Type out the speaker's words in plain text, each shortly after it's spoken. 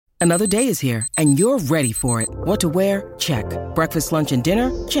Another day is here, and you're ready for it. What to wear? Check. Breakfast, lunch, and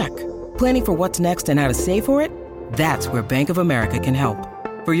dinner? Check. Planning for what's next and how to save for it? That's where Bank of America can help.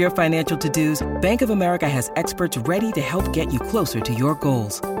 For your financial to-dos, Bank of America has experts ready to help get you closer to your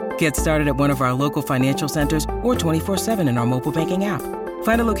goals. Get started at one of our local financial centers or 24/7 in our mobile banking app.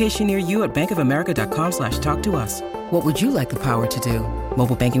 Find a location near you at bankofamerica.com/talktous. What would you like the power to do?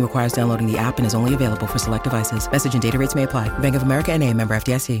 Mobile banking requires downloading the app and is only available for select devices. Message and data rates may apply. Bank of America N.A., member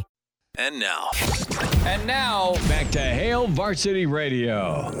FDIC. And now, back to Hail Varsity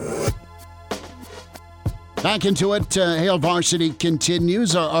Radio. Back into it. Hail Varsity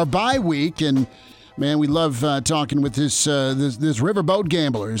continues our bye week, and man, we love talking with this riverboat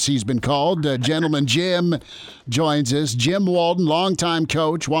gambler, as he's been called. Gentleman Jim joins us. Jim Walden, longtime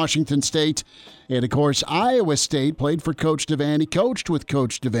coach, Washington State, and of course Iowa State. Played for Coach Devaney, coached with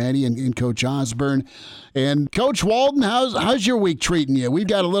Coach Devaney and Coach Osborne. And Coach Walden, how's your week treating you? We've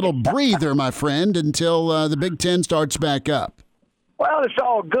got a little breather, my friend, until the Big Ten starts back up. Well, it's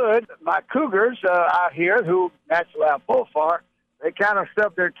all good. My Cougars out here, who naturally have Bullfar, they kind of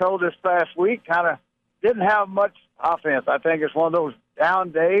stubbed their toe this past week, kind of didn't have much offense. I think it's one of those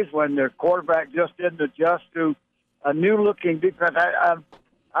down days when their quarterback just didn't adjust to a new-looking defense.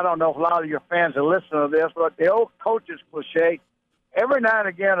 I don't know if a lot of your fans are listening to this, but the old coach's cliche, every now and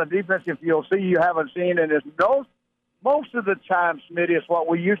again a defensive you'll see you haven't seen, and it's most of the time, Smitty, it's what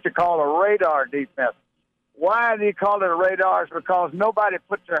we used to call a radar defense. Why do you call it a radar? It's because nobody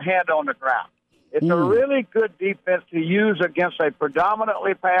puts their hand on the ground. It's a really good defense to use against a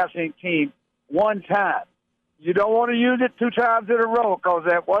predominantly passing team one time. You don't want to use it two times in a row because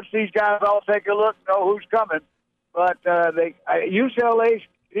once these guys all take a look, know who's coming. But UCLA's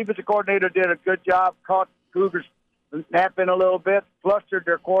defensive coordinator did a good job, caught Cougars napping a little bit, flustered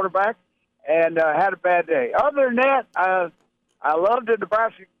their quarterback, and had a bad day. Other than that, I loved it.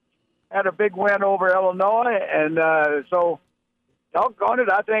 Nebraska had a big win over Illinois, and so doggone it,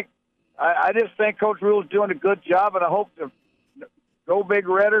 I just think Coach Rule's doing a good job, and I hope the Go Big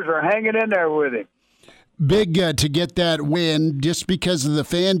Redders are hanging in there with him. Big to get that win just because of the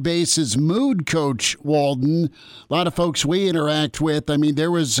fan base's mood, Coach Walden. A lot of folks we interact with. I mean,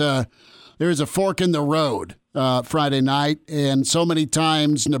 there was a fork in the road Friday night, and so many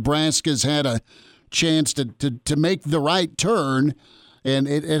times Nebraska's had a chance to make the right turn, and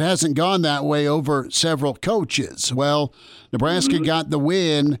it hasn't gone that way over several coaches. Well, Nebraska got the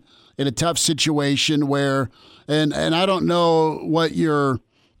win in a tough situation where, and I don't know what your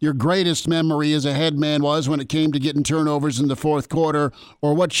greatest memory as a head man was when it came to getting turnovers in the fourth quarter,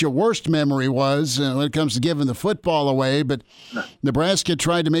 or what your worst memory was when it comes to giving the football away. But Nebraska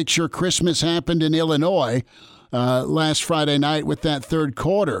tried to make sure Christmas happened in Illinois last Friday night with that third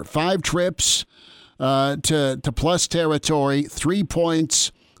quarter. 5 trips to plus territory, 3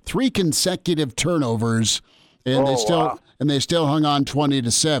 points, 3 consecutive turnovers, and they still hung on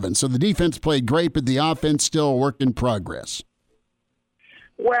 20-7. So the defense played great, but the offense still a work in progress.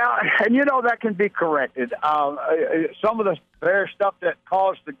 Well, and that can be corrected. Some of the very stuff that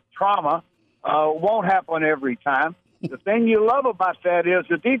caused the trauma won't happen every time. The thing you love about that is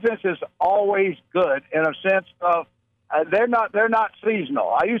the defense is always good in a sense of they're not seasonal.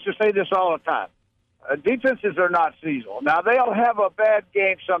 I used to say this all the time. Defenses are not seasonal. Now, they'll have a bad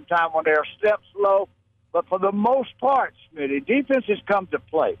game sometime when they're steps low, but for the most part, Smitty, defenses come to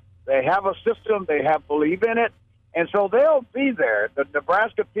play. They have a system. They believe in it. And so they'll be there. The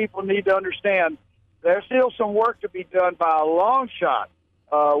Nebraska people need to understand there's still some work to be done by a long shot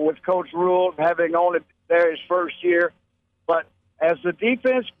with Coach Rule having only there his first year. But as the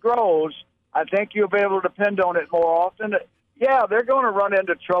defense grows, I think you'll be able to depend on it more often. Yeah, they're going to run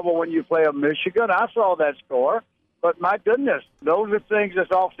into trouble when you play a Michigan. I saw that score. But my goodness, those are things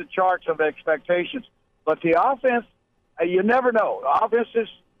that's off the charts of expectations. But the offense, you never know. The offense is,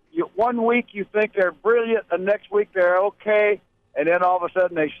 one week you think they're brilliant, the next week they're okay, and then all of a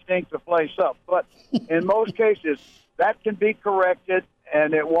sudden they stink the place up. But in most cases, that can be corrected,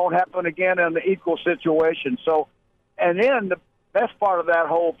 and it won't happen again in the equal situation. So, and then the best part of that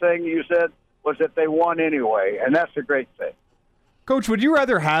whole thing you said was that they won anyway, and that's a great thing. Coach, would you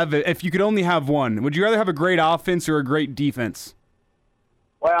rather have, if you could only have one, would you rather have a great offense or a great defense?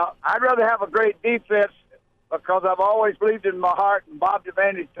 Well, I'd rather have a great defense because I've always believed in my heart, and Bob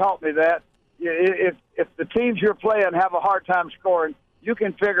Devaney taught me that. If the teams you're playing have a hard time scoring, you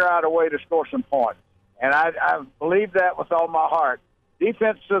can figure out a way to score some points. And I believe that with all my heart.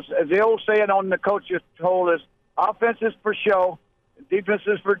 Defense is, as the old saying on the coaches told us, offense is for show, defense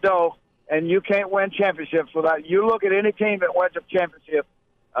is for dough, and you can't win championships without. You look at any team that wins a championship,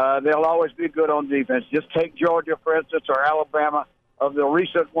 they'll always be good on defense. Just take Georgia, for instance, or Alabama, of the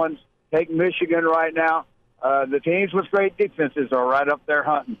recent ones. Take Michigan right now. The teams with great defenses are right up there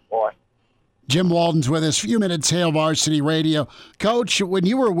hunting, boy. Jim Walden's with us. A few minutes, Hail Varsity Radio. Coach, when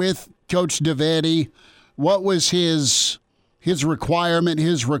you were with Coach Devetti, what was his requirement,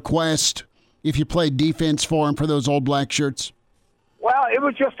 his request, if you played defense for him for those old black shirts? Well, it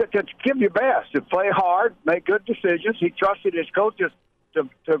was just to give your best, to play hard, make good decisions. He trusted his coaches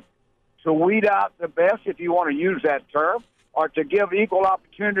to weed out the best, if you want to use that term, or to give equal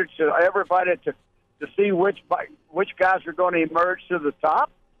opportunity to everybody to see which guys are going to emerge to the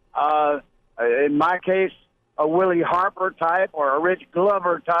top. In my case, a Willie Harper type or a Rich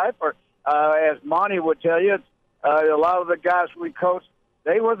Glover type, or as Monty would tell you, a lot of the guys we coached,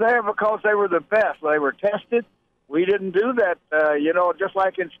 they were there because they were the best. They were tested. We didn't do that, just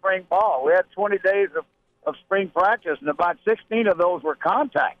like in spring ball. We had 20 days of spring practice, and about 16 of those were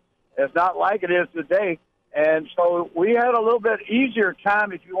contact. It's not like it is today. And so we had a little bit easier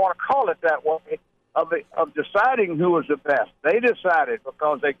time, if you want to call it that way, of deciding who was the best. They decided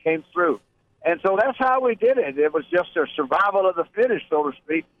because they came through. And so that's how we did it. It was just a survival of the fittest, so to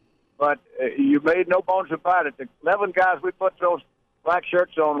speak. But you made no bones about it. The 11 guys we put those black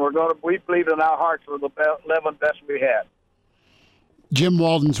shirts on, we believe in our hearts were the 11 best we had. Jim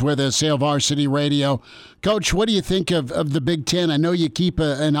Walden's with us, Hail Varsity Radio. Coach, what do you think of the Big Ten? I know you keep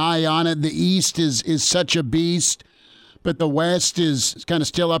an eye on it. The East is such a beast, but the West is kind of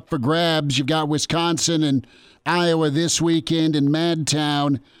still up for grabs. You've got Wisconsin and Iowa this weekend in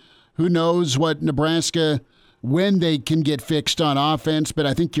Madtown. Who knows what Nebraska, when they can get fixed on offense, but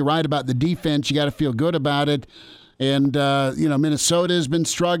I think you're right about the defense. You got to feel good about it. And, Minnesota's been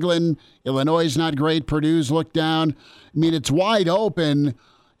struggling. Illinois is not great. Purdue's looked down. I mean, it's wide open,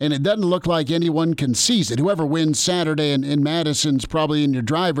 and it doesn't look like anyone can seize it. Whoever wins Saturday in Madison's probably in your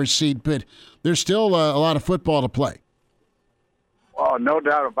driver's seat, but there's still a lot of football to play. Oh, no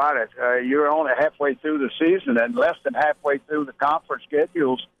doubt about it. You're only halfway through the season and less than halfway through the conference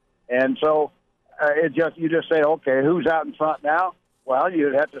schedules. And so you just say, okay, who's out in front now? Well,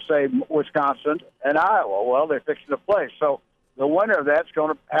 you'd have to say Wisconsin and Iowa. Well, they're fixing to play. So the winner of that's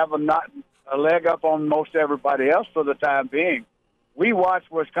going to have a leg up on most everybody else for the time being. We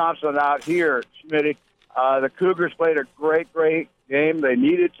watched Wisconsin out here, Smitty. The Cougars played a great game. They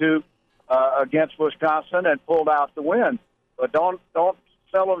needed to against Wisconsin and pulled out the win. But don't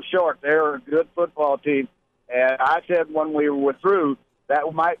sell them short. They're a good football team. And I said when we were through, that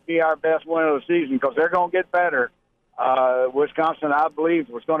might be our best win of the season because they're going to get better. Wisconsin, I believe,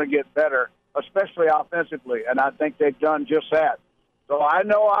 was going to get better, especially offensively, and I think they've done just that. So I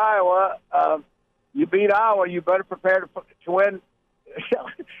know Iowa. You beat Iowa, you better prepare to win.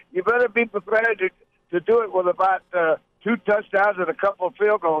 You better be prepared to do it with about 2 touchdowns and a couple of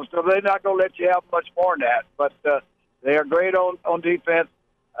field goals. So they're not going to let you have much more than that. But they are great on defense.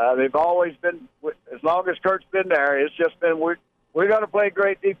 They've always been, as long as Kurt's been there, it's just been we're going to play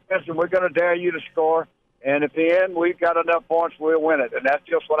great defense and we're going to dare you to score. And at the end, we've got enough points, we'll win it. And that's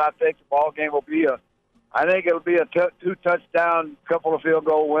just what I think the ball game will be. I think it'll be a 2-touchdown, couple of field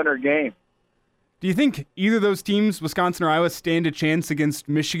goal winner game. Do you think either of those teams, Wisconsin or Iowa, stand a chance against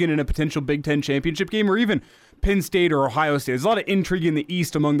Michigan in a potential Big Ten championship game, or even Penn State or Ohio State? There's a lot of intrigue in the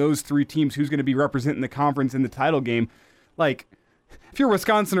East among those three teams who's going to be representing the conference in the title game. Like, if you're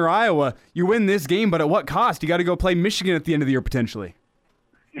Wisconsin or Iowa, you win this game, but at what cost? You got to go play Michigan at the end of the year potentially.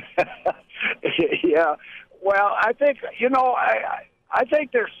 Yeah. Well, I think, I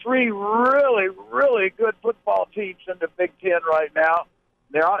think there's 3 really, really good football teams in the Big Ten right now.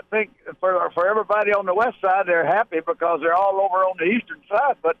 I think for everybody on the west side, they're happy because they're all over on the eastern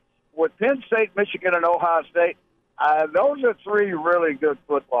side. But with Penn State, Michigan, and Ohio State, those are 3 really good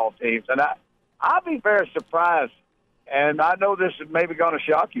football teams. And I'll be very surprised. And I know this is maybe going to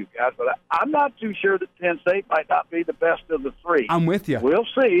shock you guys, but I'm not too sure that Penn State might not be the best of the 3. I'm with you. We'll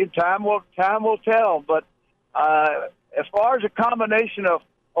see. Time will tell. But as far as a combination of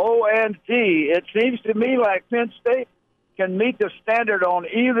O and D, it seems to me like Penn State can meet the standard on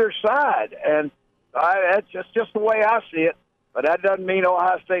either side. And that's just the way I see it. But that doesn't mean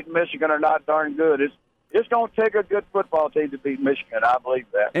Ohio State and Michigan are not darn good. It's going to take a good football team to beat Michigan. I believe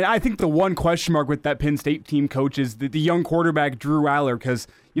that. And I think the one question mark with that Penn State team, coach, is the young quarterback, Drew Aller, because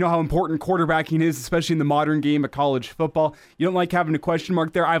you know how important quarterbacking is, especially in the modern game of college football. You don't like having a question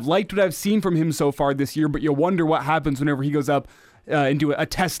mark there. I've liked what I've seen from him so far this year, but you wonder what happens whenever he goes up and do a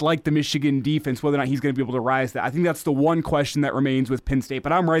test like the Michigan defense, whether or not he's going to be able to rise that. I think that's the one question that remains with Penn State,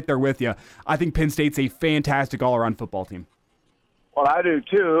 but I'm right there with you. I think Penn State's a fantastic all-around football team. Well, I do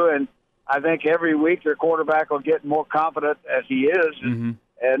too, and I think every week their quarterback will get more confident as he is.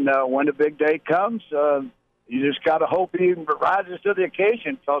 And when the big day comes, You just got to hope he rises to the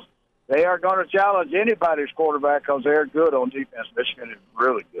occasion, because they are going to challenge anybody's quarterback because they're good on defense. Michigan is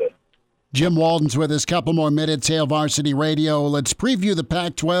really good. Jim Walden's with us. Couple more minutes. Hail Varsity Radio. Let's preview the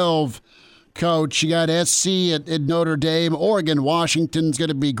Pac-12, Coach. You got SC at Notre Dame. Oregon, Washington's going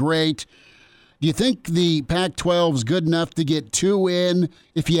to be great. Do you think the Pac-12's good enough to get 2 in?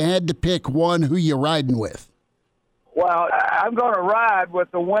 If you had to pick one, who you riding with? Well, I'm going to ride with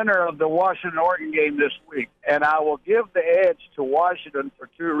the winner of the Washington-Oregon game this week, and I will give the edge to Washington for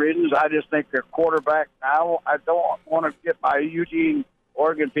 2 reasons. I just think their quarterback now, I don't want to get my Eugene,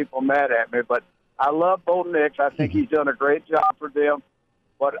 Oregon people mad at me, but I love Bo Nix. I think he's done a great job for them,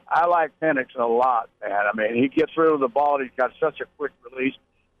 but I like Penix a lot, man. I mean, he gets rid of the ball. He's got such a quick release,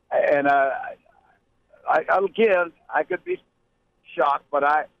 and again, I could be shocked, but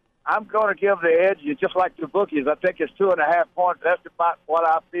I'm going to give the edge, just like the bookies. I think it's 2.5 points. That's about what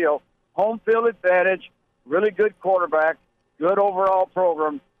I feel. Home field advantage, really good quarterback, good overall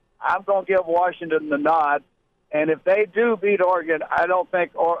program. I'm going to give Washington the nod. And if they do beat Oregon, I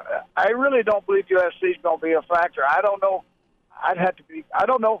really don't believe USC is going to be a factor. I don't know. I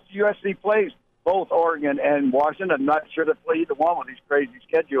don't know if USC plays both Oregon and Washington. I'm not sure they play either one with these crazy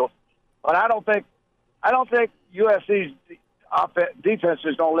schedules. But I don't think USC's defense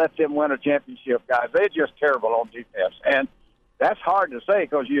is going to let them win a championship, guys. They're just terrible on defense. And that's hard to say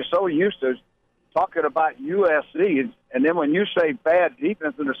because you're so used to talking about USC. And then when you say bad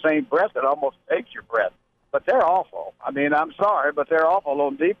defense in the same breath, it almost takes your breath. But they're awful. I mean, I'm sorry, but they're awful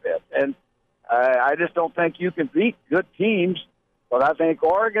on defense. And I just don't think you can beat good teams. But I think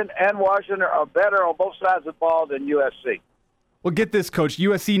Oregon and Washington are better on both sides of the ball than USC. Well, get this, Coach.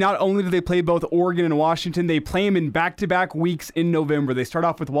 USC, not only do they play both Oregon and Washington, they play them in back-to-back weeks in November. They start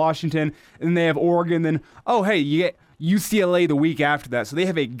off with Washington, and then they have Oregon. Then, you get UCLA the week after that. So they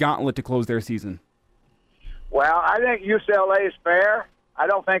have a gauntlet to close their season. Well, I think UCLA is fair. I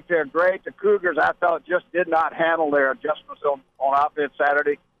don't think they're great. The Cougars, I felt, just did not handle their adjustments on offense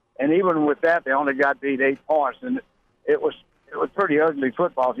Saturday. And even with that, they only got beat 8 points. And it was pretty ugly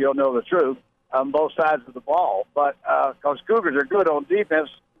football, if you'll know the truth, on both sides of the ball. But because Cougars are good on defense,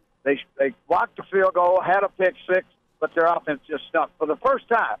 they blocked the field goal, had a pick six, but their offense just stunk. For the first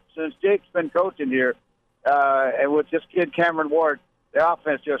time since Jake's been coaching here, and with this kid Cameron Ward, their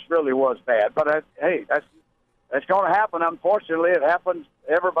offense just really was bad. But, hey, that's going to happen. Unfortunately, it happens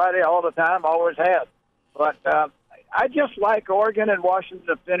everybody all the time, always has. But I just like Oregon and Washington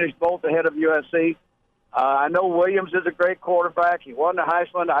to finish both ahead of USC. I know Williams is a great quarterback. He won the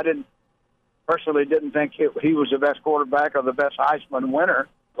Heisman. I personally didn't think he was the best quarterback or the best Heisman winner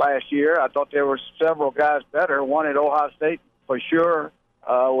last year. I thought there were several guys better. One at Ohio State for sure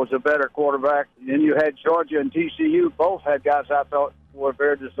was a better quarterback. And then you had Georgia and TCU. Both had guys I thought were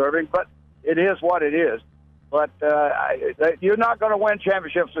very deserving. But it is what it is. But you're not going to win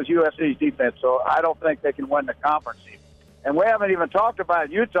championships with USC's defense, so I don't think they can win the conference even. And we haven't even talked about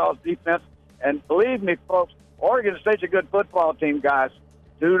Utah's defense. And believe me, folks, Oregon State's a good football team, guys.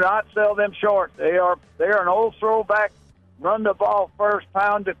 Do not sell them short. They are an old throwback, run the ball first,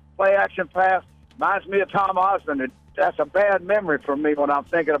 pound it, play action pass. Reminds me of Tom Osborne. That's a bad memory for me when I'm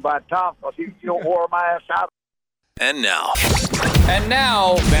thinking about Tom because he wore my ass out. And now,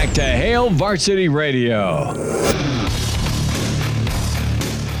 back to Hail Varsity Radio.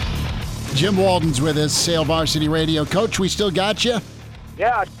 Jim Walden's with us, Hail Varsity Radio. Coach, we still got you?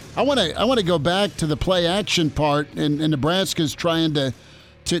 Yeah. I want to go back to the play action part, and Nebraska's trying to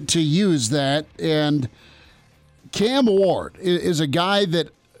use that. And Cam Ward is a guy that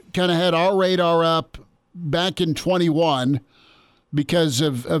kind of had our radar up back in 21 because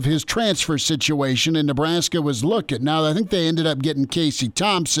of his transfer situation, and Nebraska was looking. Now, I think they ended up getting Casey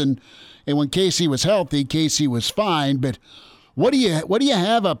Thompson, and when Casey was healthy, Casey was fine. But what do you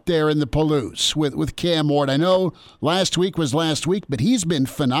have up there in the Palouse with Cam Ward? I know last week was last week, but he's been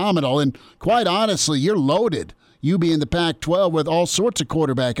phenomenal. And quite honestly, you're loaded, you being the Pac-12, with all sorts of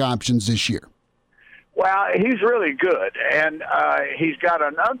quarterback options this year. Well, he's really good, and he's got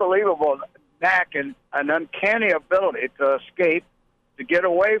an unbelievable knack and an uncanny ability to escape, to get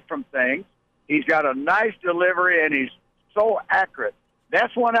away from things. He's got a nice delivery, and he's so accurate.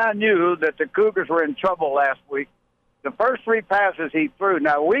 That's when I knew that the Cougars were in trouble last week. The first 3 passes he threw.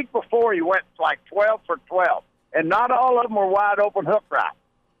 Now, a week before, he went like 12 for 12, and not all of them were wide open hook routes.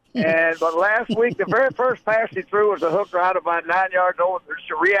 But last week, the very first pass he threw was a hook route about 9 yards over. There's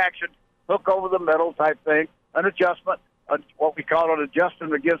a reaction, hook over the middle type thing, an adjustment, what we call an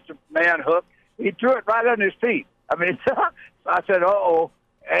adjustment against a man hook. He threw it right on his feet. I mean, I said, uh-oh.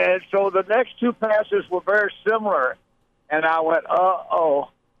 And so the next 2 passes were very similar. And I went, uh-oh.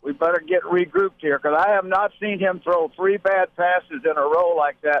 we better get regrouped here, because I have not seen him throw 3 bad passes in a row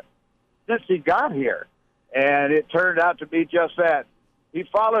like that since he got here. And it turned out to be just that. He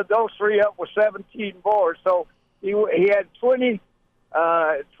followed those 3 up with 17 more, so he had 20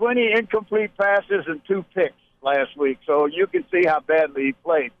 incomplete passes and 2 picks last week, so you can see how badly he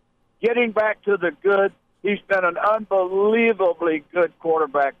played. Getting back to the good, he's been an unbelievably good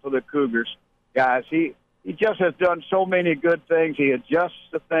quarterback for the Cougars, guys. He just has done so many good things. He adjusts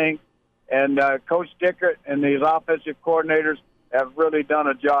the thing, and Coach Dickert and these offensive coordinators have really done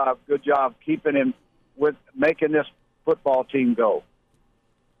a good job keeping him with making this football team go.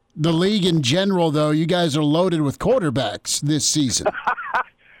 The league in general, though, you guys are loaded with quarterbacks this season.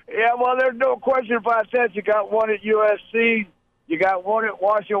 Yeah, well, there's no question about that. You got one at USC, you got one at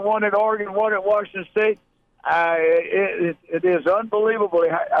Washington, one at Oregon, one at Washington State. It is unbelievable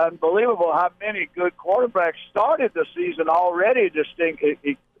how many good quarterbacks started the season already,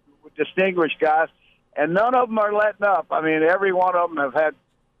 distinguished guys, and none of them are letting up. I mean, every one of them have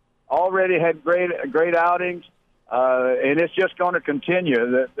already had great outings, and it's just going to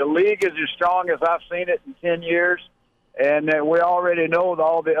continue. The league is as strong as I've seen it in 10 years, and we already know that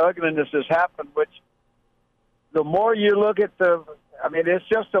all the ugliness has happened, which the more you look at it's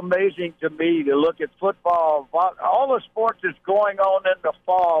just amazing to me to look at football, all the sports that's going on in the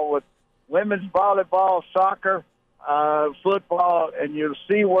fall with women's volleyball, soccer, football, and you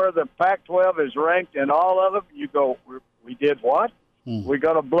see where the Pac-12 is ranked in all of them. You go, we did what? We're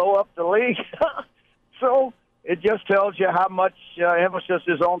going to blow up the league? So it just tells you how much emphasis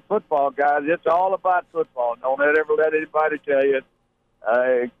is on football, guys. It's all about football. Don't ever let anybody tell you.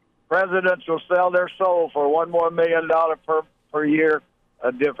 Presidents will sell their soul for $1 more million per year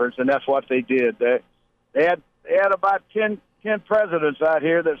difference, and that's what they did. They had about 10 presidents out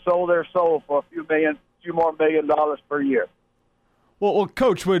here that sold their soul for a few more million dollars per year. Well,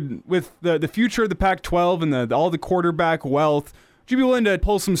 Coach, with the future of the Pac-12 and all the quarterback wealth, would you be willing to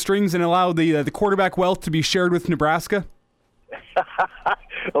pull some strings and allow the quarterback wealth to be shared with Nebraska?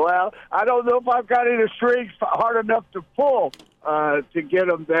 Well, I don't know if I've got any strings hard enough to pull to get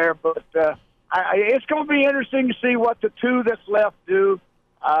them there, but it's going to be interesting to see what the 2 that's left do.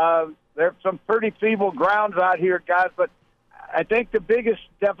 There's some pretty feeble grounds out here, guys, but I think the biggest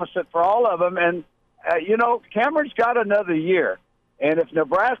deficit for all of them, and, Cameron's got another year, and if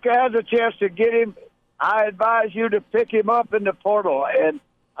Nebraska has a chance to get him, I advise you to pick him up in the portal, and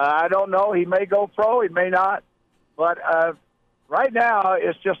I don't know, he may go pro, he may not, but right now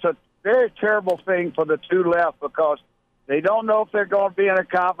it's just a very terrible thing for the 2 left because they don't know if they're going to be in a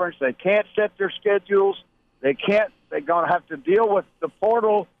conference. They can't set their schedules. They're going to have to deal with the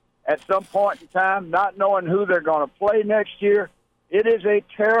portal at some point in time, not knowing who they're going to play next year. It is a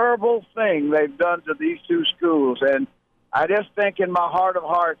terrible thing they've done to these 2 schools. And I just think in my heart of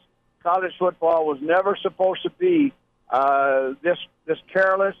hearts, college football was never supposed to be this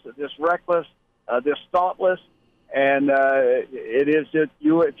careless, this reckless, this thoughtless. And it is if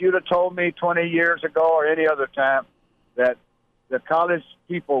you'd have told me 20 years ago or any other time that the college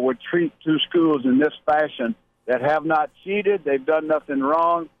people would treat 2 schools in this fashion that have not cheated, they've done nothing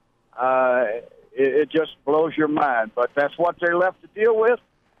wrong, it just blows your mind. But that's what they're left to deal with.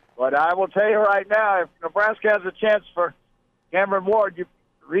 But I will tell you right now, if Nebraska has a chance for Cameron Ward, you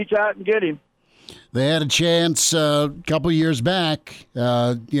reach out and get him. They had a chance a couple of years back.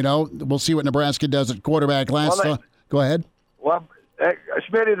 We'll see what Nebraska does at quarterback Go ahead. Well,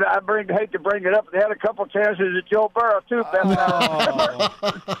 Smitty, I hate to bring it up. They had a couple chances at Joe Burrow, too.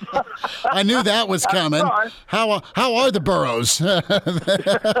 I knew that was coming. How are the Burrows?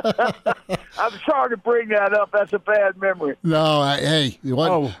 I'm sorry to bring that up. That's a bad memory. No, hey.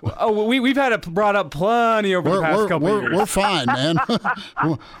 What? We've had it brought up plenty over the past couple of years. We're fine, man.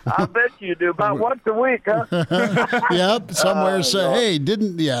 I bet you do. About once a week, huh? Yep. Somewhere say, hey,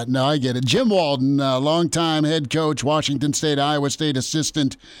 no, I get it. Jim Walden, longtime head coach, Washington State, Iowa State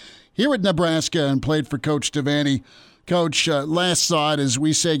assistant here at Nebraska and played for Coach Devaney. Coach, last thought as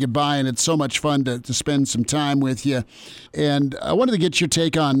we say goodbye, and it's so much fun to spend some time with you. And I wanted to get your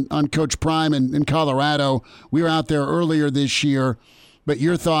take on Coach Prime in Colorado. We were out there earlier this year, but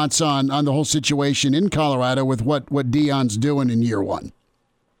your thoughts on the whole situation in Colorado with what Deion's doing in year 1.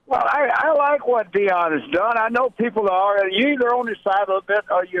 Well, I like what Deion has done. I know people are you either on his side a little bit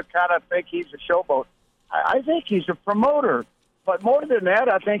or you kind of think he's a showboat. I think he's a promoter. But more than that,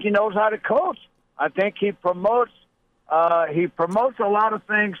 I think he knows how to coach. I think he promotes a lot of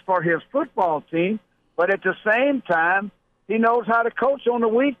things for his football team, but at the same time, he knows how to coach on the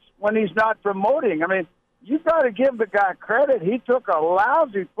weeks when he's not promoting. I mean, you've got to give the guy credit. He took a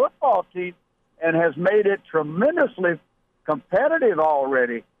lousy football team and has made it tremendously competitive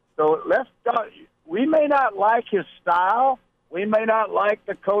already. So we may not like his style. We may not like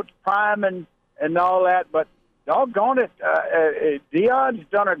the coach prime and all that, but doggone it, Deion's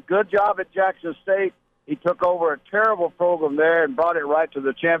done a good job at Jackson State. He took over a terrible program there and brought it right to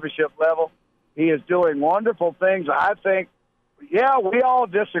the championship level. He is doing wonderful things. I think, yeah, we all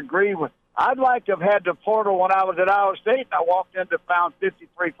disagree with. I'd like to have had the portal when I was at Iowa State, and I walked in and found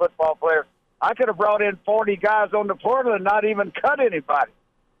 53 football players. I could have brought in 40 guys on the portal and not even cut anybody.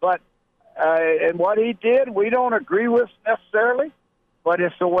 But and what he did, we don't agree with necessarily, but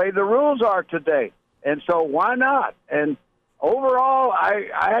it's the way the rules are today. And so why not? And overall,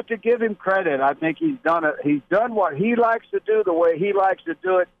 I have to give him credit. I think he's done it. He's done what he likes to do the way he likes to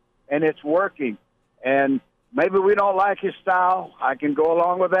do it, and it's working. And maybe we don't like his style. I can go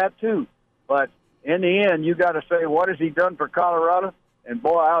along with that too. But in the end, you got to say, what has he done for Colorado? And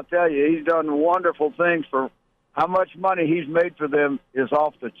boy, I'll tell you, he's done wonderful things. For how much money he's made for them is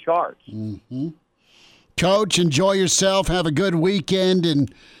off the charts. Mm-hmm. Coach, enjoy yourself. Have a good weekend,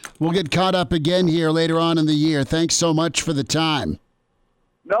 and we'll get caught up again here later on in the year. Thanks so much for the time.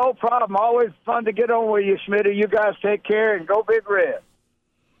 No problem. Always fun to get on with you, Schmitty. You guys take care and go Big Red.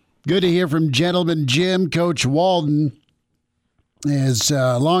 Good to hear from Gentleman Jim. Coach Walden is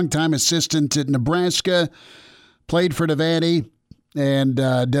a longtime assistant at Nebraska, played for Nevada, and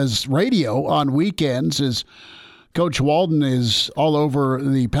does radio on weekends. As Coach Walden is all over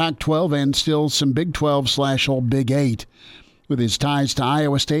the Pac-12 and still some Big 12 / old Big 8 with his ties to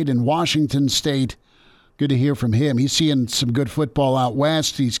Iowa State and Washington State. Good to hear from him. He's seeing some good football out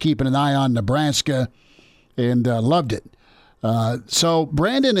west. He's keeping an eye on Nebraska and loved it. So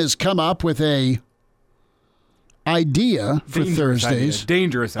Brandon has come up with a idea for Thursdays.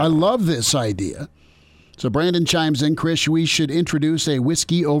 Dangerous idea. I love this idea. So Brandon chimes in, Chris, we should introduce a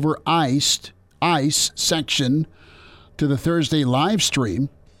whiskey over ice section to the Thursday live stream.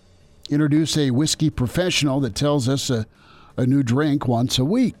 Introduce a whiskey professional that tells us a new drink once a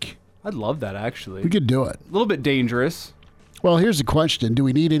week. I'd love that, actually. We could do it. A little bit dangerous. Well, here's the question. Do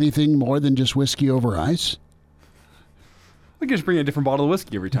we need anything more than just whiskey over ice? We can just bring a different bottle of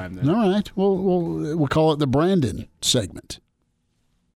whiskey every time then. All right. We'll call it the Brandon segment.